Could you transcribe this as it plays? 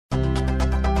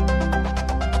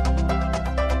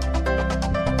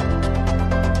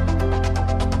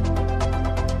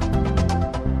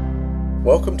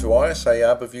Welcome to ISA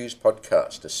ArborViews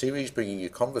podcast, a series bringing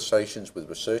you conversations with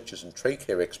researchers and tree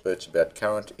care experts about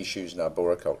current issues in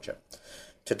arboriculture.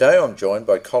 Today I'm joined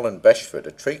by Colin Bashford,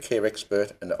 a tree care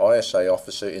expert and ISA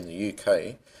officer in the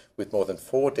UK with more than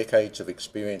 4 decades of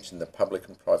experience in the public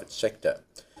and private sector.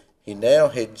 He now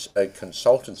heads a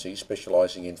consultancy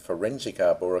specialising in forensic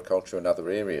arboriculture and other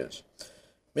areas.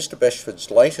 Mr. Bashford's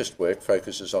latest work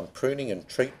focuses on pruning and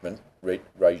treatment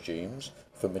regimes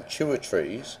for mature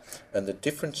trees and the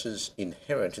differences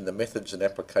inherent in the methods and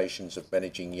applications of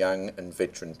managing young and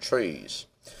veteran trees.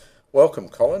 Welcome,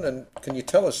 Colin, and can you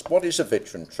tell us what is a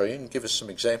veteran tree and give us some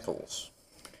examples?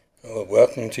 Well,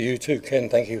 welcome to you too, Ken.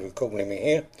 Thank you for calling me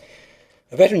here.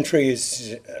 A veteran tree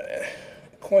is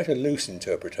quite a loose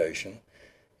interpretation.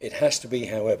 It has to be,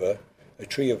 however, a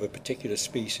tree of a particular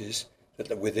species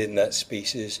that within that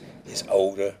species is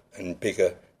older and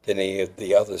bigger than any of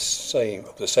the others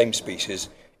of the same species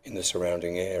in the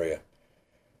surrounding area.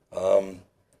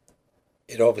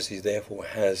 It obviously therefore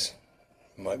has,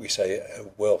 might we say, a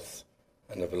wealth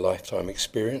and of a lifetime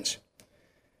experience.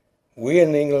 We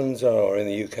in England or in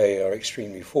the UK are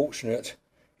extremely fortunate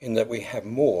in that we have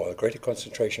a greater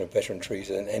concentration of veteran trees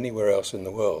than anywhere else in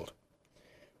the world,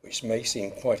 which may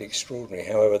seem quite extraordinary.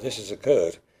 However, this has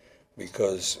occurred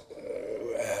because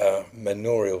our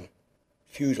manorial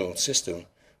feudal system,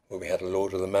 where we had a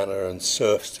lord of the manor and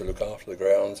serfs to look after the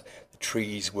grounds, the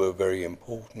trees were very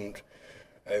important.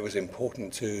 It was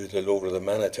important to the lord of the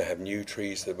manor to have new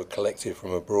trees that were collected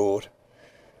from abroad.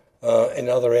 In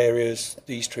other areas,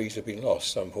 these trees have been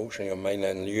lost. Unfortunately, on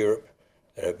mainland Europe,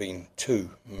 there have been 2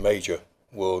 major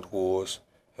world wars,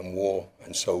 and war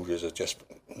and soldiers are just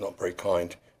not very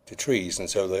kind to trees. And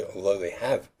so although they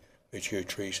have mature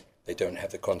trees, they don't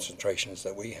have the concentrations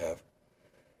that we have.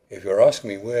 If you're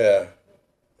asking me where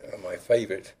my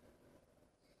favourite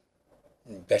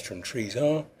veteran trees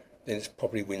are, then it's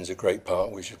probably Windsor Great Park,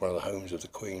 which is one of the homes of the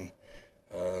Queen.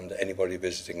 And anybody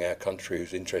visiting our country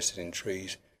who's interested in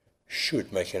trees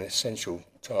should make an essential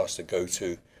task to go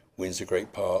to Windsor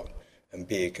Great Park and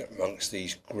be amongst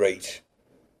these great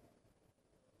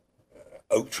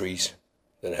oak trees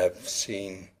that have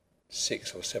seen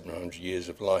 600 or 700 years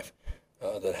of life,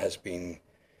 that has been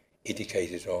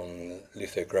indicated on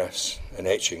lithographs and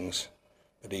etchings.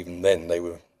 But even then, they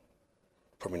were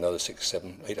probably another 600,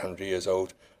 700, 800 years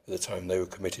old at the time they were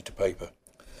committed to paper.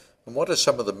 And what are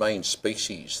some of the main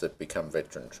species that become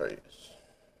veteran trees?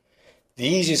 The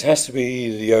easiest has to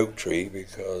be the oak tree,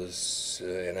 because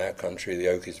in our country the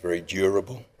oak is very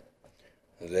durable.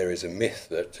 There is a myth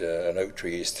that an oak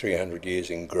tree is 300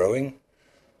 years in growing,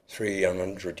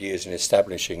 300 years in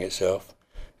establishing itself,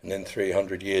 and then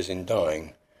 300 years in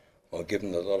dying. Well,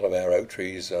 given that a lot of our oak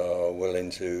trees are well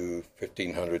into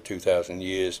 1,500, 2,000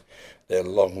 years, they're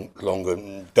longer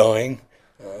in dying.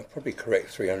 Probably correct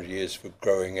 300 years for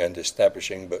growing and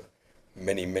establishing, but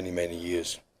many, many, many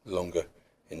years longer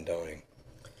in dying.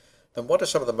 And what are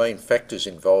some of the main factors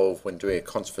involved when doing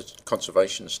a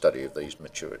conservation study of these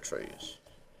mature trees?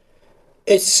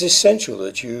 It's essential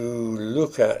that you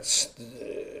look at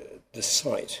the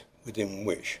site within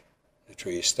which the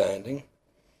tree is standing.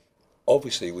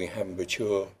 Obviously, we have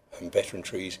mature and veteran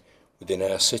trees within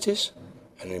our cities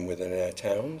and within our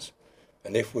towns.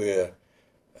 And if we're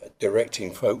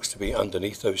directing folks to be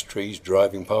underneath those trees,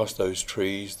 driving past those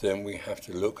trees, then we have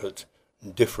to look at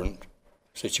different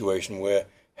situation where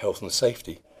health and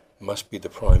safety must be the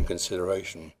prime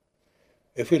consideration.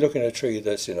 If we're looking at a tree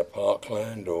that's in a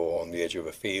parkland or on the edge of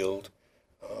a field,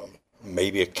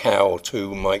 maybe a cow or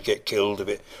 2 might get killed if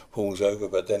it falls over,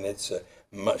 but then it's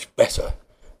much better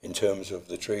in terms of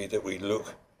the tree that we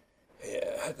look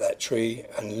at that tree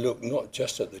and look not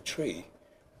just at the tree,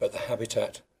 but the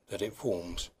habitat that it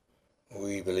forms.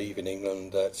 We believe in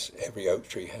England that every oak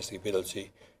tree has the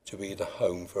ability to be the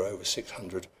home for over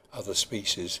 600 other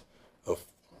species of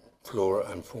flora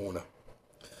and fauna.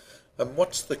 And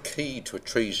what's the key to a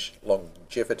tree's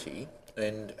longevity,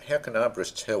 and how can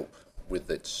arborists help with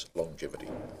its longevity?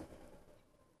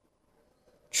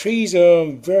 Trees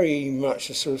are very much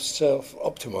a sort of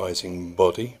self-optimizing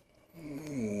body.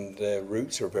 Their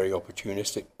roots are very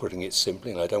opportunistic, putting it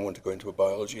simply, and I don't want to go into a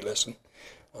biology lesson.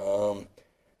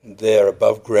 Their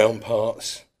above ground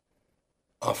parts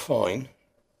are fine,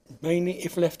 mainly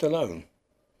if left alone.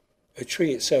 A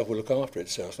tree itself will look after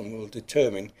itself and will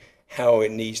determine how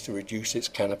it needs to reduce its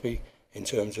canopy in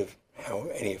terms of how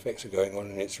any effects are going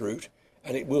on in its root,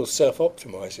 and it will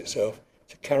self-optimize itself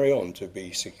to carry on, to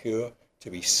be secure, to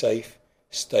be safe,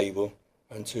 stable,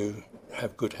 and to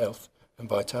have good health and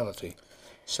vitality.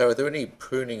 So are there any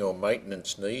pruning or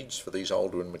maintenance needs for these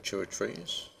older and mature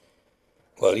trees?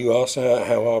 Well, you asked how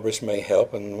arborists may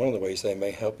help, and one of the ways they may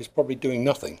help is probably doing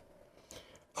nothing.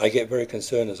 I get very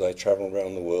concerned as I travel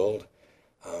around the world,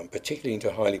 particularly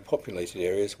into highly populated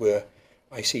areas where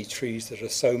I see trees that are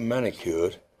so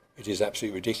manicured, it is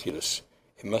absolutely ridiculous.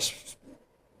 It must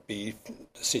be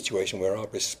the situation where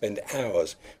arborists spend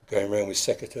hours going around with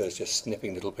secateurs just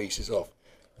snipping little pieces off.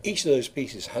 Each of those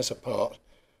pieces has a part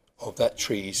of that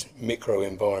tree's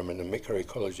microenvironment and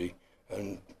microecology,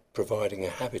 and providing a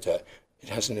habitat, it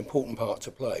has an important part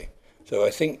to play. So I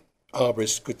think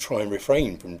arborists could try and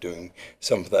refrain from doing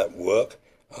some of that work.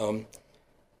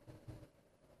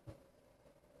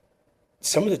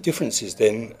 Some of the differences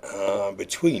then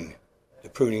between the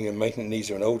pruning and maintenance needs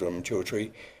of an older and mature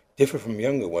tree differ from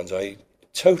younger ones. I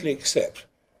totally accept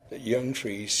that young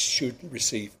trees should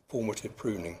receive formative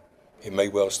pruning. It may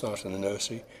well start in the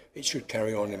nursery. It should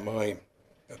carry on, in my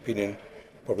opinion,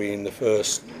 probably in the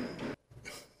first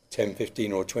 10,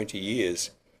 15 or 20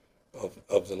 years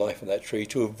of the life of that tree,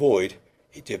 to avoid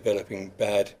it developing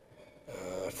bad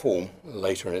form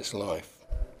later in its life.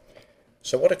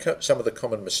 So what are some of the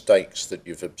common mistakes that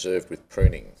you've observed with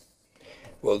pruning?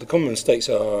 Well, the common mistakes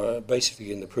are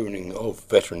basically in the pruning of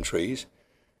veteran trees.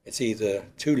 It's either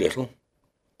too little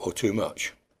or too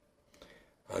much.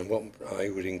 And what I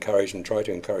would encourage and try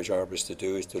to encourage arborists to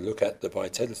do is to look at the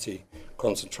vitality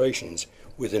concentrations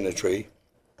within a tree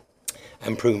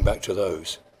and prune back to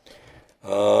those.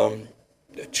 A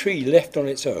tree left on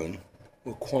its own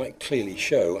will quite clearly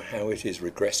show how it is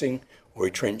regressing or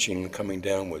retrenching and coming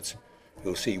downwards.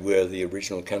 You'll see where the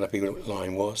original canopy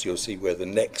line was, you'll see where the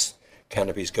next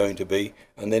canopy is going to be,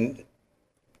 and then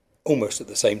almost at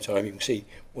the same time you can see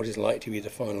what is likely to be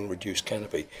the final reduced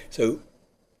canopy. So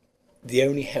the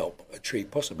only help a tree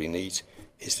possibly needs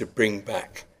is to bring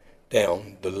back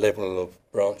down the level of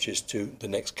branches to the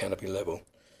next canopy level.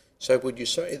 So would you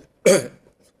say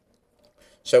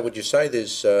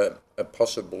there's a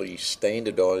possibly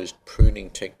standardised pruning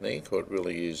technique, or it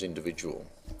really is individual?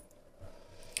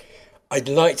 I'd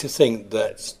like to think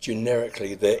that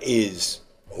generically there is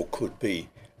or could be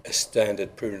a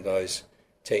standard prunedized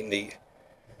technique.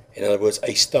 In other words,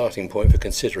 a starting point for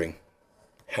considering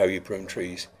how you prune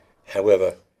trees.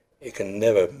 However, it can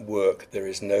never work. There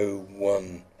is no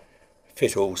one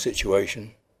fit-all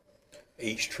situation.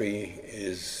 Each tree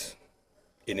is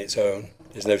in its own.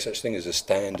 There's no such thing as a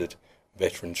standard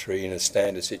veteran tree in a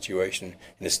standard situation,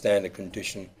 in a standard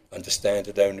condition, under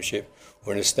standard ownership,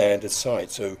 or in a standard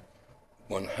site. So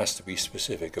one has to be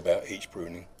specific about each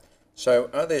pruning.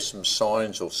 So are there some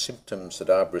signs or symptoms that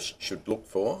arborists should look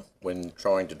for when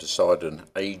trying to decide an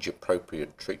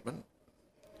age-appropriate treatment?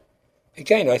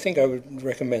 Again, I think I would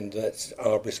recommend that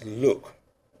arborists look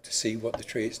to see what the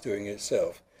tree is doing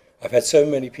itself. I've had so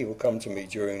many people come to me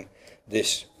during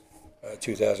this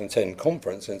 2010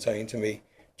 conference and saying to me,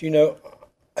 do you know,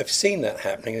 I've seen that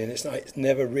happening and it's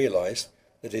never realised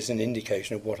that it's an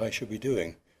indication of what I should be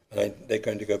doing. And they're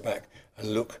going to go back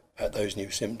and look at those new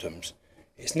symptoms.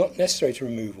 It's not necessary to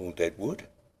remove all dead wood.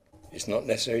 It's not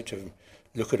necessary to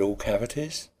look at all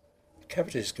cavities.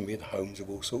 Cavities can be the homes of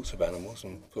all sorts of animals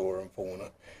and flora and fauna.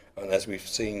 And as we've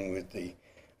seen with the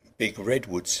big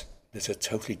redwoods, there's a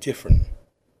totally different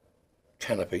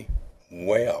canopy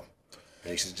way up.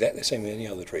 And it's exactly the same with any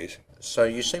other trees. So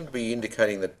you seem to be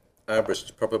indicating that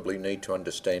arborists probably need to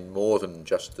understand more than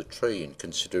just the tree and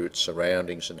consider its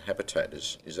surroundings and habitat.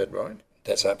 Is that right?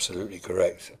 That's absolutely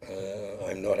correct.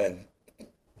 I'm not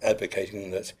advocating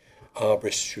that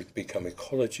arborists should become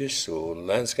ecologists or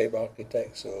landscape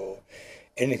architects or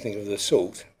anything of the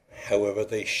sort. However,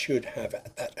 they should have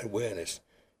that awareness,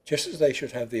 just as they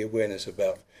should have the awareness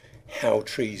about how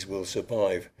trees will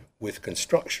survive with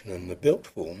construction and the built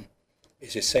form.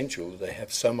 It's essential that they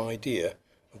have some idea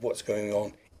of what's going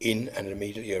on in and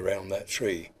immediately around that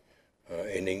tree.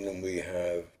 In England we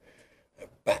have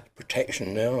bat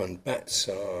protection now, and bats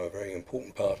are a very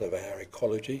important part of our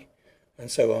ecology,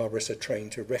 and so arborists are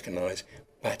trained to recognise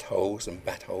bat holes and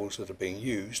bat holes that are being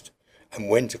used and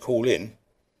when to call in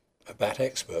a bat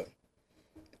expert.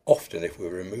 Often if we're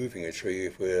removing a tree,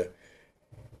 if we're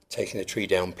taking a tree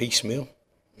down piecemeal,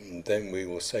 then we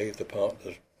will save the part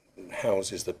that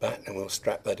houses the bat and we'll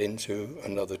strap that into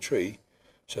another tree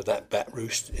so that bat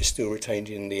roost is still retained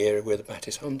in the area where the bat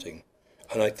is hunting.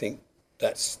 And I think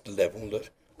that's the level that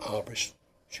arborists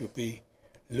should be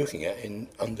looking at in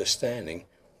understanding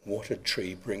what a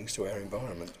tree brings to our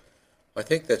environment. I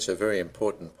think that's a very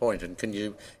important point. And can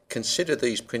you consider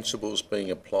these principles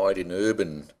being applied in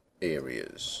urban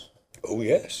areas? Oh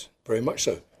yes, very much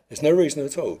so. There's no reason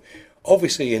at all.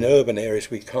 Obviously in urban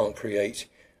areas we can't create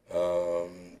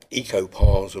eco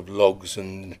piles of logs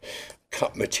and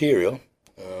cut material.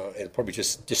 It'll probably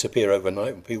just disappear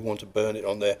overnight when people want to burn it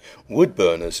on their wood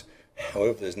burners.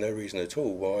 However, there's no reason at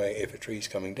all why, if a tree's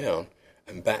coming down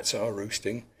and bats are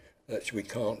roosting, that we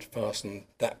can't fasten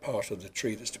that part of the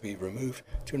tree that's to be removed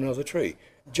to another tree.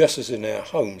 Just as in our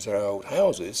homes, our old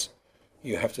houses,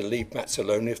 you have to leave bats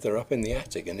alone if they're up in the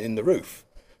attic and in the roof.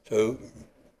 So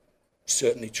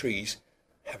certainly trees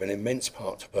have an immense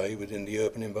part to play within the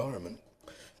urban environment.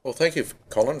 Well, thank you,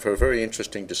 Colin, for a very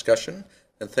interesting discussion,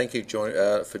 and thank you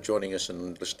for joining us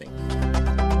and listening.